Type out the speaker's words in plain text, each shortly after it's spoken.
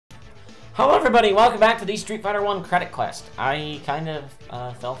Hello everybody, welcome back to the Street Fighter 1 credit quest. I kind of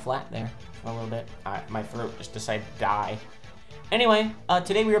fell flat there for a little bit. My throat just decided to die. Anyway,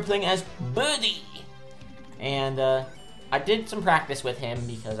 today we are playing as Birdie. And I did some practice with him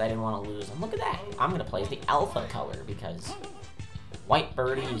because I didn't want to lose him. Look at that. I'm going to play as the alpha color because white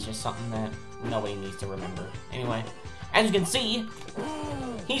Birdie is just something that nobody needs to remember. Anyway, as you can see,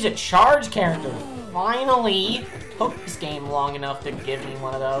 he's a charge character. Finally! Took this game long enough to give me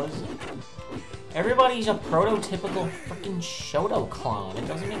one of those. Everybody's a prototypical freaking Shoto clone. It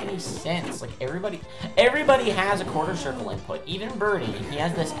doesn't make any sense. Like, everybody has a quarter circle input. Even Birdie, he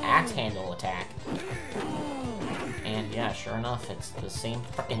has this axe handle attack. And yeah, sure enough, it's the same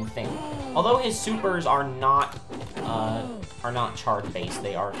freaking thing. Although his supers are not charge based,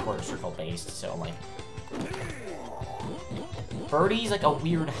 they are quarter circle based. So like, Birdie's like a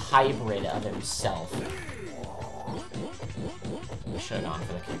weird hybrid of himself. I should have gone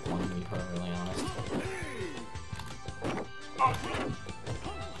for the kick one, to be perfectly honest.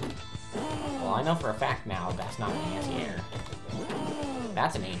 Well, I know for a fact now that's not an anti-air.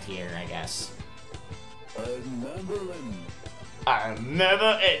 That's an anti-air, I guess. I'm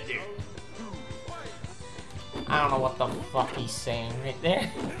never ending. I don't know what the fuck he's saying right there.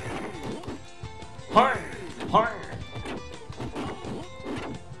 Hard, hard.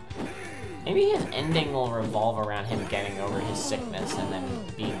 Maybe his ending will revolve around him getting over his sickness and then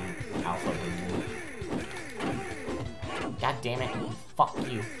being alpha removed. God damn it, fuck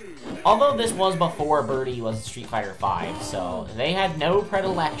you. Although this was before Birdie was Street Fighter 5, so they had no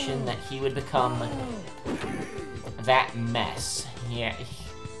predilection that he would become that mess. Yeah.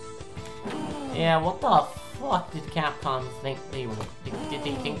 Yeah, what the fuck did Capcom think they were? Did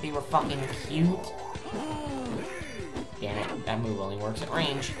they think they were fucking cute? Damn it, that move only works at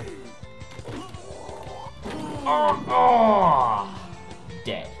range.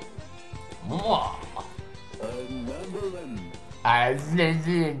 Dead. I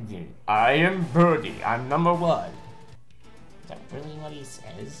am Birdie. I'm number one. Is that really what he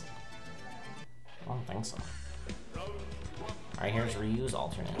says? I don't think so. Alright, here's Ryu's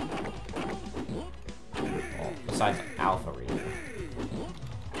alternate. Well, besides Alpha Ryu.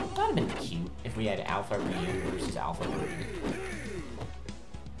 That would have been cute if we had Alpha Ryu versus Alpha Birdie.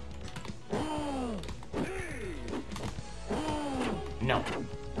 No.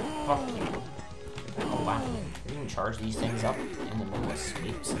 Fuck you. Oh wow. You can charge these things up in the middle of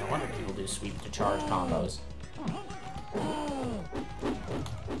sweeps. No wonder people do sweep to charge combos.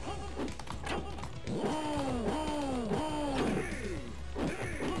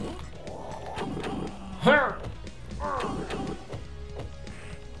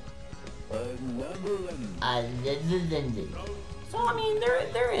 So, I mean,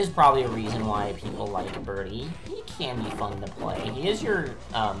 there is probably a reason why people like Birdie. He can be fun to play. He is your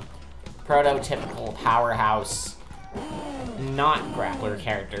prototypical powerhouse, not grappler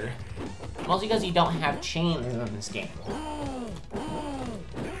character. Mostly because you don't have chains in this game.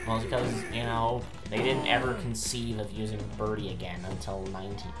 Mostly because, you know, they didn't ever conceive of using Birdie again until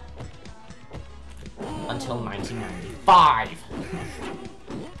 1995.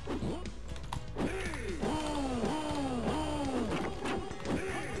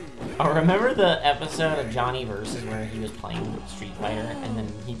 I remember the episode of Johnny Versus where he was playing Street Fighter and then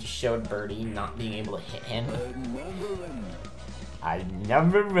he just showed Birdie not being able to hit him. I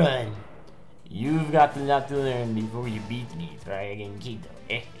number one. You've got to learn before you beat me. Try again, Keto.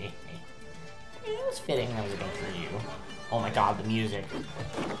 It was fitting that was against for you. Oh my god, the music.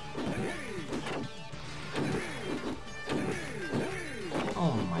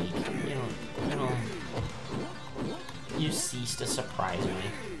 Oh Mike, you cease to surprise me.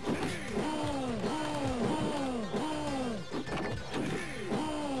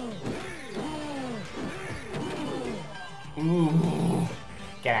 Ooh,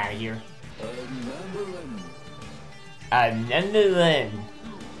 get out of here. Another one.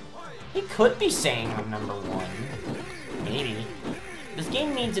 He could be saying I'm number one. Maybe. This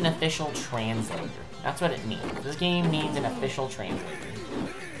game needs an official translator. That's what it needs. This game needs an official translator.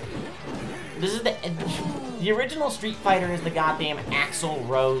 This is the original Street Fighter is the goddamn Axl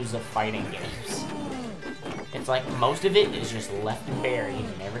Rose of fighting games. It's like most of it is just left and buried,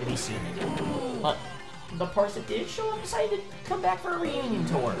 never to be seen again. But the parts that did show up decided to come back for a reunion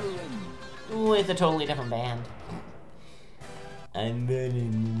tour with a totally different band. And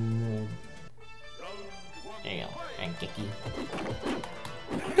then there you go, and Geki.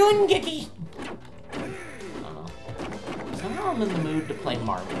 Doing Geki. I don't know. Somehow I'm in the mood to play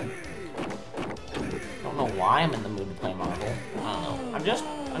Marvel. Don't know why I'm in the mood to play Marvel. I don't know.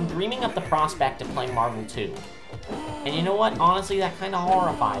 I'm dreaming up the prospect of playing Marvel 2. And you know what? Honestly, that kind of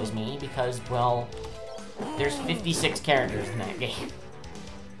horrifies me because, well, there's 56 characters in that game.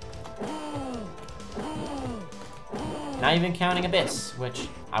 Not even counting Abyss, which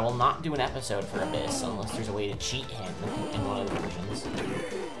I will not do an episode for Abyss unless there's a way to cheat him in one of the versions.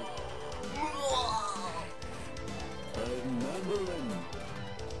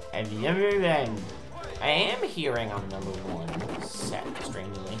 Have you ever been? I am hearing I'm number 1 set,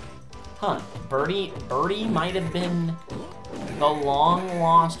 strangely. Huh, Birdie might have been the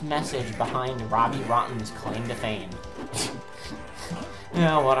long-lost message behind Robbie Rotten's claim to fame. You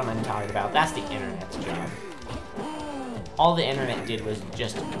know what I'm talking about. That's the internet's job. All the internet did was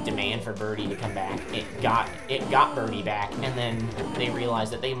just demand for Birdie to come back. It got Birdie back, and then they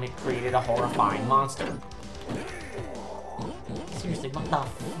realized that they created a horrifying monster. Seriously, what the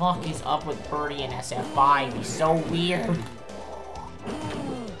fuck is up with Birdie and SF5? He's so weird.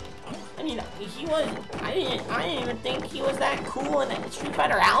 I mean, I didn't even think he was that cool in Street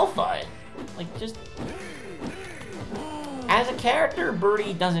Fighter Alpha. Like, just... As a character,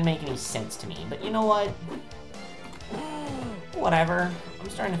 Birdie doesn't make any sense to me, but you know what? Whatever. I'm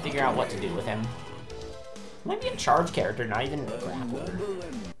starting to figure out what to do with him. Might be a charge character, not even a grappler.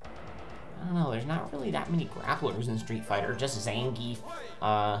 I don't know, there's not really that many grapplers in Street Fighter, just Zangief,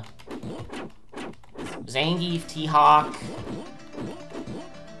 T-Hawk.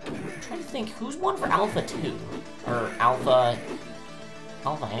 I'm trying to think, who's one for Alpha 2? Or Alpha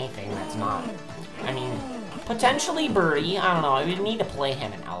anything that's not. I mean, potentially Birdie, I don't know, I would need to play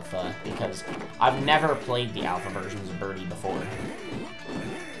him in Alpha, because I've never played the Alpha versions of Birdie before.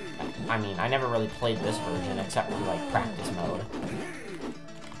 I mean, I never really played this version, except for, like, practice mode.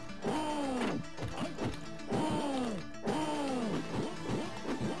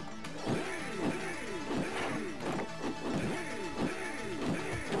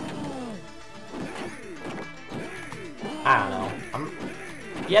 I don't know.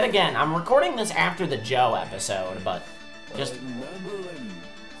 Yet again, I'm recording this after the Joe episode, but just...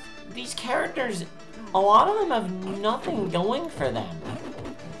 These characters, a lot of them have nothing going for them.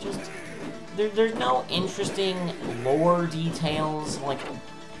 Just... There's no interesting lore details, like...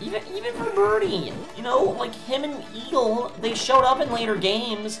 Even for Birdie, you know, like him and Eagle, they showed up in later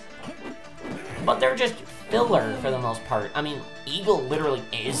games, but they're just filler for the most part. I mean, Eagle literally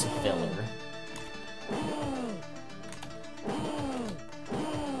is filler.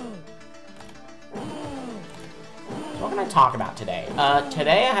 What can I talk about today?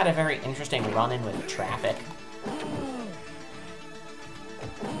 Today I had a very interesting run-in with traffic.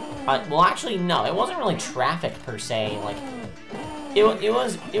 Well, actually, no, it wasn't really traffic per se. Like, it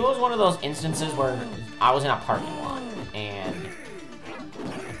was one of those instances where I was in a parking lot, and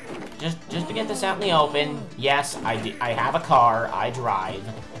just to get this out in the open, yes, I have a car, I drive,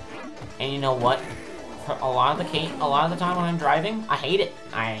 and you know what? For a lot of the time when I'm driving, I hate it.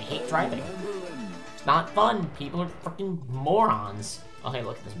 I hate driving. It's not fun. People are freaking morons. Okay,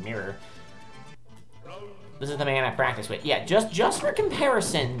 look at this mirror. This is the man I practice with. Yeah, just for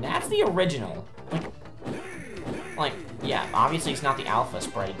comparison, that's the original. Like, yeah, obviously it's not the Alpha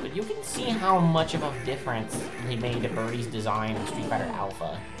sprite, but you can see how much of a difference they made to Birdie's design in Street Fighter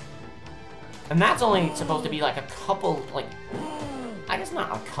Alpha. And that's only supposed to be like a couple, like, I guess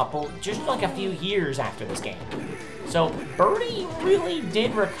not a couple, just like a few years after this game. So Birdie really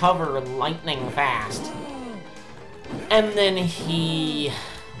did recover lightning fast. And then he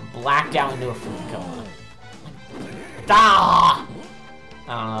blacked out into a fruit coma. Ah!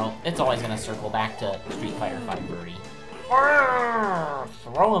 I don't know. It's always gonna circle back to Street Fighter 5 Birdie.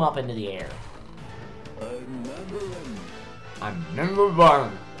 Throw him up into the air. I'm number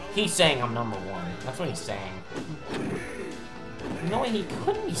 1. He's saying I'm number 1. That's what he's saying. No way, he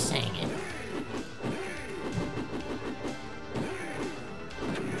couldn't be saying it.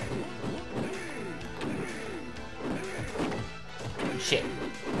 Shit.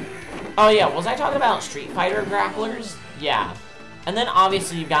 Oh yeah, was I talking about Street Fighter grapplers? Yeah. And then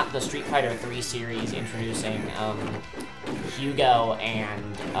obviously you've got the Street Fighter 3 series introducing Hugo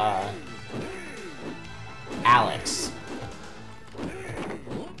and Alex.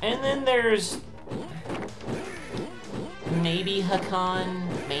 And then there's maybe Hakan,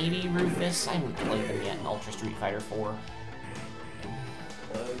 maybe Rufus. I haven't played them yet in Ultra Street Fighter 4.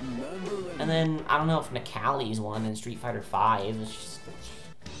 And then I don't know if Necalli's one in Street Fighter 5. It's just,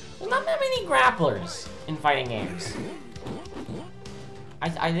 there's not that many grapplers in fighting games.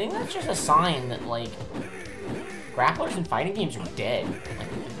 I think that's just a sign that, like, grapplers in fighting games are dead.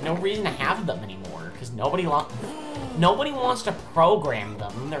 Like, there's no reason to have them anymore, because nobody wants to program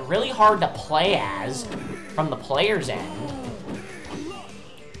them. They're really hard to play as from the player's end.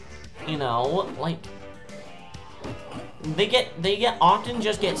 You know, like, They get often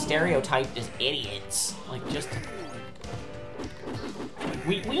just get stereotyped as idiots. Like, just...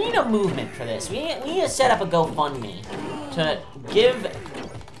 We need a movement for this. We need to set up a GoFundMe to give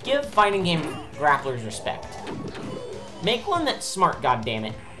fighting game grapplers respect. Make one that's smart,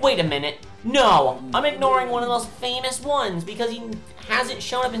 goddammit. Wait a minute. No, I'm ignoring one of the most famous ones because he hasn't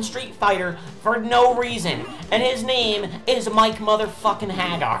shown up in Street Fighter for no reason. And his name is Mike motherfucking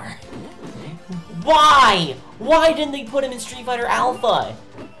Hagar. Why? Why didn't they put him in Street Fighter Alpha?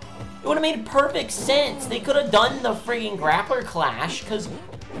 It would have made perfect sense. They could have done the friggin' grappler clash, because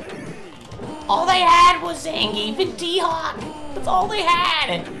all they had was Zangief and T-Hawk. That's all they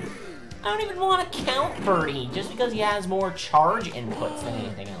had. I don't even want to count Birdie, just because he has more charge inputs than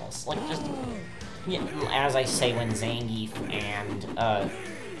anything else. Like, just, yeah, as I say when Zangief and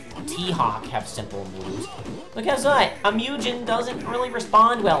T-Hawk have simple moves. Because what? A Mugen doesn't really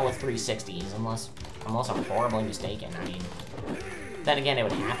respond well with 360s, unless I'm horribly mistaken. I mean... Then again, it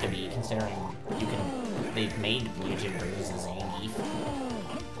would have to be, considering they've made Mugen versions of Zangief.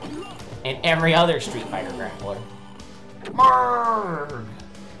 And every other Street Fighter grappler. Marg!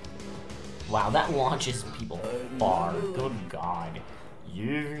 Wow, that launches people far. Good God.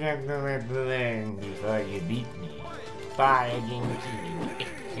 You've got to let the thing before you beat me. Fighting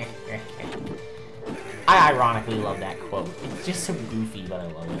you. I ironically love that quote. It's just so goofy, but I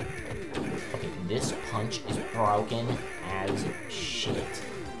love it. Okay, this punch is broken as shit.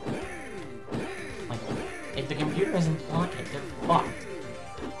 Like, if the computer doesn't block it, they're fucked.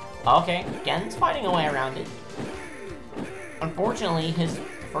 Okay, Gen's fighting a way around it. Unfortunately, his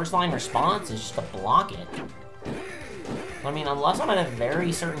first line response is just to block it. I mean, unless I'm at a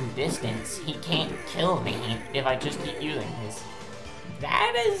very certain distance, he can't kill me if I just keep using his...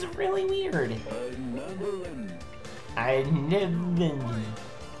 That is really weird. I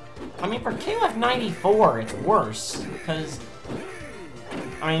mean, for KOF 94, it's worse, because...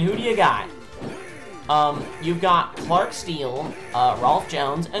 I mean, who do you got? You've got Clark Steele, Rolf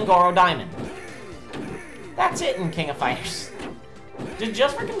Jones, and Goro Diamond. That's it in King of Fighters.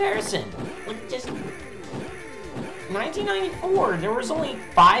 Just for comparison. Like, just... 1994, there was only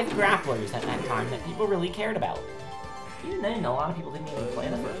 5 grapplers at that time that people really cared about. Even then, a lot of people didn't even play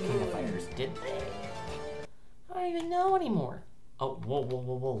the first King of Fighters, did they? I don't even know anymore. Oh, whoa, whoa,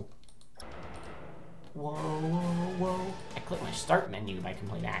 whoa, whoa. Whoa, whoa, whoa. I clicked my start menu by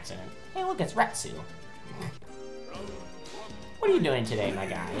complete accident. Hey, look, it's Retsu. What are you doing today, my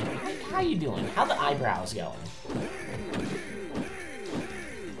guy? How you doing? How the eyebrows going?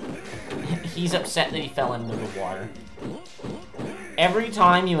 He's upset that he fell into the water. Every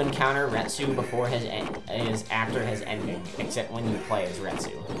time you encounter Retsu before his is after his ending, except when you play as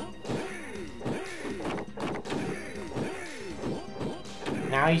Retsu.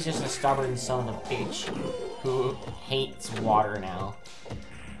 Now he's just a stubborn son of a bitch who hates water now.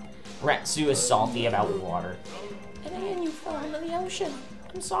 Retsu is salty about water. And again, you fell into the ocean.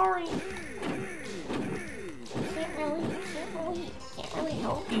 I'm sorry. Can't really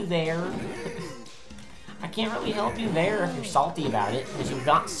help you there. I can't really help you there if you're salty about it, because you've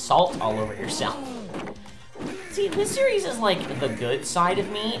got salt all over yourself. See, this series is like the good side of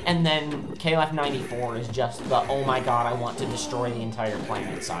me, and then KOF 94 is just the, oh my god, I want to destroy the entire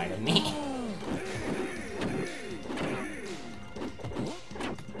planet side of me.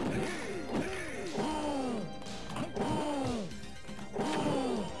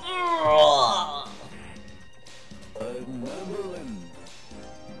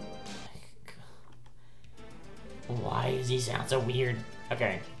 Why does he sound so weird?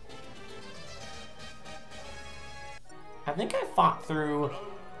 Okay. I think I fought through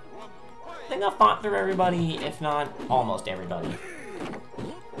everybody, if not almost everybody.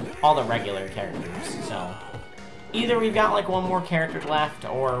 All the regular characters, so. Either we've got like one more character left,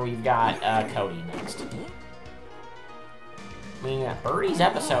 or we've got Cody next. I mean, Birdie's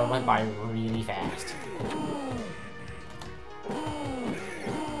episode went by really fast.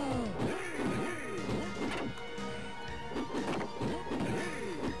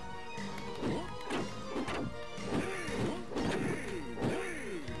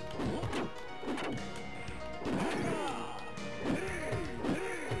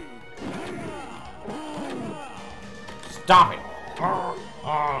 Stop it!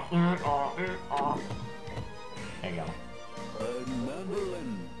 There you go.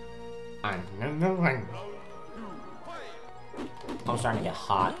 I'm starting to get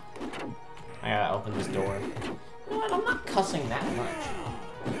hot. I gotta open this door. You know what? I'm not cussing that much.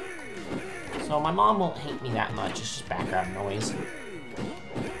 So my mom won't hate me that much. It's just background noise.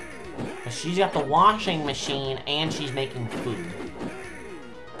 But she's got the washing machine and she's making food.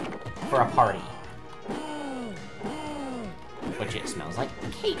 For a party. which it smells like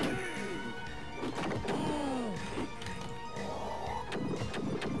cake.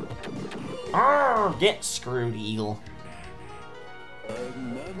 Arr, get screwed, Eagle.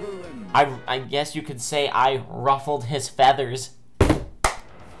 I guess you could say I ruffled his feathers.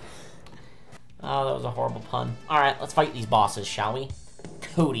 Oh, that was a horrible pun. Alright, let's fight these bosses, shall we?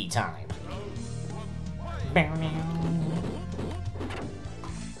 Cody time.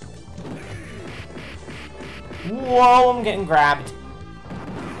 Whoa, I'm getting grabbed.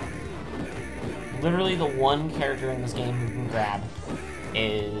 Literally the one character in this game who can grab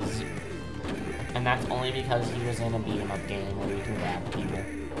is... And that's only because he was in a beat-em-up game where you can grab people.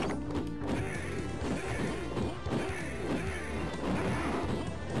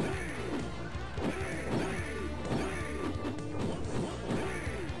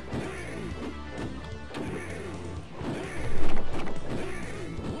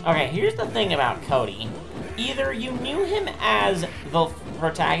 Okay, here's the thing about Cody. Either you knew him as the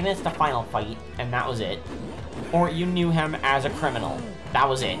protagonist of Final Fight, and that was it, or you knew him as a criminal. That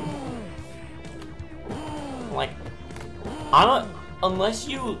was it. Like, unless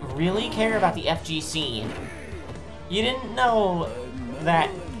you really care about the FGC, you didn't know that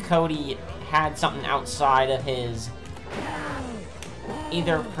Cody had something outside of his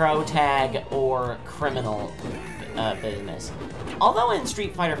either pro tag or criminal business. Although in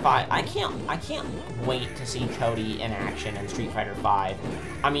Street Fighter V, I can't wait to see Cody in action in Street Fighter V.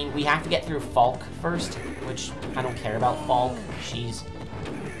 I mean, we have to get through Falk first, which I don't care about Falk. She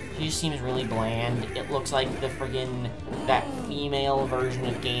just seems really bland. It looks like the friggin' that female version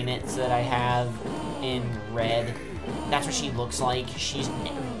of Gaynitz that I have in red. That's what she looks like. She's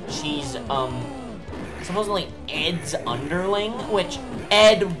supposedly Ed's underling, which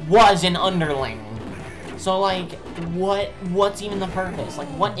Ed was an underling. So, like, what's even the purpose? Like,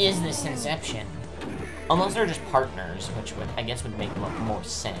 what is this Inception? Unless they're just partners, which I guess would make more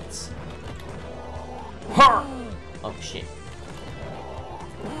sense. Huh! Oh, shit.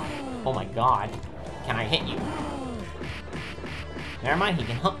 Oh my god. Can I hit you? Never mind, he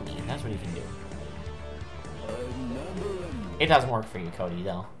can hump me. That's what he can do. It doesn't work for you, Cody,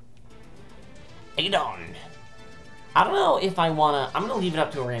 though. Adon! I don't know if I wanna... I'm gonna leave it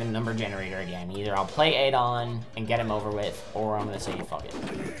up to a random number generator again. Either I'll play Adon and get him over with, or I'm gonna say fuck it.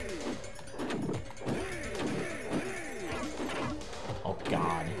 Oh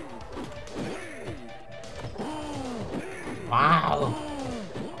god. Wow.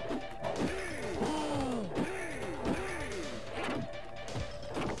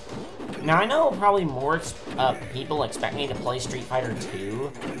 Now, I know probably more people expect me to play Street Fighter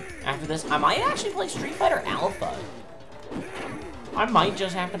 2 after this. I might actually play Street Fighter Alpha. I might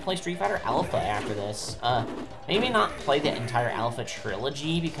just have to play Street Fighter Alpha after this. Maybe not play the entire Alpha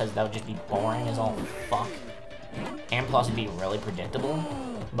trilogy, because that would just be boring as all fuck. And plus it'd be really predictable.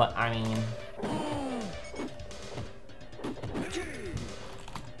 But, I mean...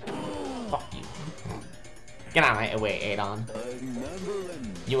 Fuck you. Get out of my way, Adon.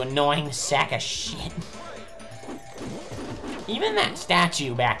 You annoying sack of shit. Even that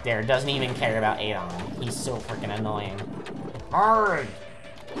statue back there doesn't even care about Adon. He's so freaking annoying. Arrgh!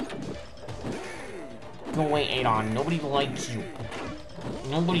 Go away, Adon. Nobody likes you.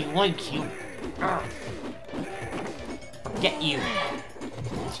 Nobody likes you. Arrgh. Forget you.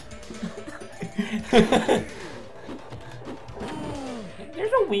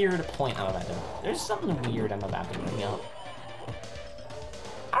 There's a weird point I'm about to... There's something weird I'm about to bring up.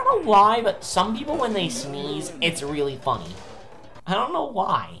 I don't know why, but some people, when they sneeze, it's really funny. I don't know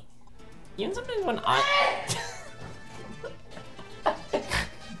why. Even sometimes when I...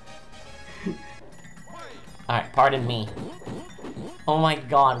 Alright, pardon me. Oh my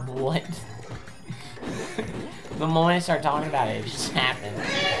god, what? The moment I start talking about it, it just happened.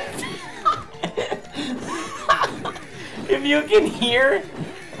 If you can hear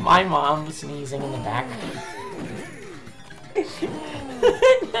my mom sneezing in the background.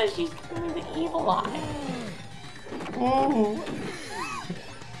 No, she's doing the evil eye. Ooh.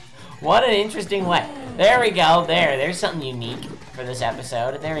 What an interesting way. There we go. There's something unique for this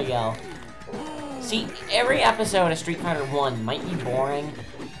episode. There we go. See, every episode of Street Fighter 1 might be boring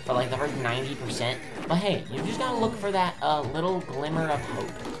for like the first 90%, but hey, you just gotta look for that little glimmer of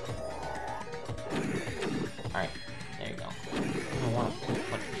hope. Alright, there you go.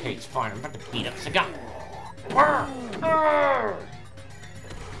 Hey, it's fine. I'm about to beat up Sagat.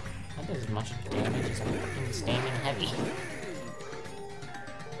 That does as much damage as fucking standing heavy.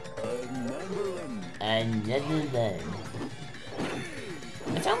 Another one.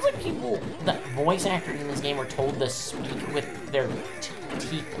 It sounds like people, the voice actors in this game were told to speak with their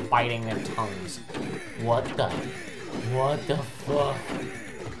teeth biting their tongues. What the What the fuck?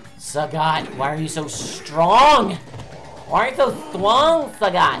 Sagat, why are you so strong? Why are you so strong,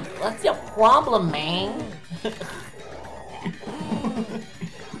 Sagat? What's your problem, man?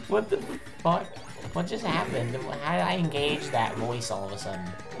 What the fuck? What just happened? How did I engage that voice all of a sudden?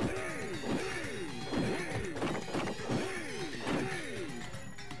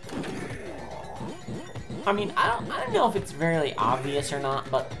 I mean, I don't know if it's very obvious or not,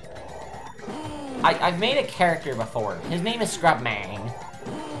 but I've made a character before. His name is Scrubman,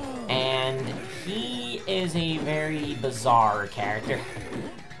 and he is a very bizarre character.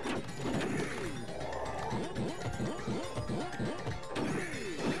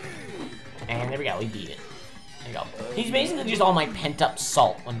 And there we go, we beat it. There you go. He's basically just all my pent-up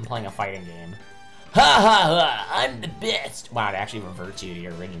salt when playing a fighting game. Ha ha ha, I'm the best! Wow, it actually reverts you to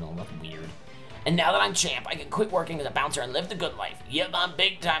your original, that's weird. And now that I'm champ, I can quit working as a bouncer and live the good life. Yep, I'm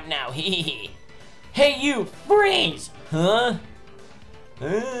big time now, hee hee. Hey you, freeze! Huh?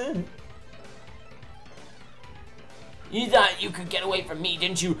 You thought you could get away from me,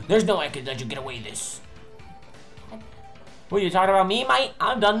 didn't you? There's no way I could let you get away this. What, you talking about me, mate?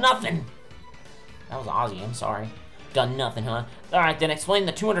 I've done nothing. That was Ozzy, I'm sorry. Done nothing, huh? Alright, then explain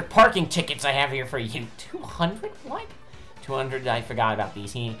the 200 parking tickets I have here for you. 200? What? 200, I forgot about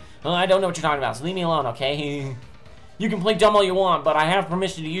these. I don't know what you're talking about, so leave me alone, okay? You can play dumb all you want, but I have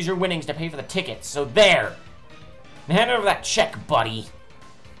permission to use your winnings to pay for the tickets, so there! Now hand over that check, buddy.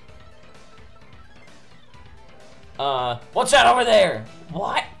 What's that over there?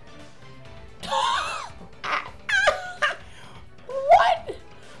 What? What?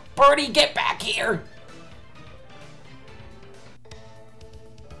 Birdie, get back here!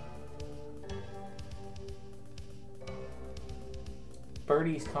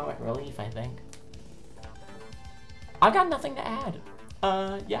 Birdie's comic relief, I think. I got nothing to add.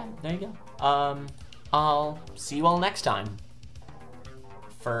 Yeah, there you go. I'll see you all next time.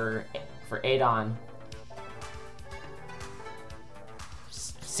 For Adon.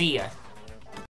 See ya.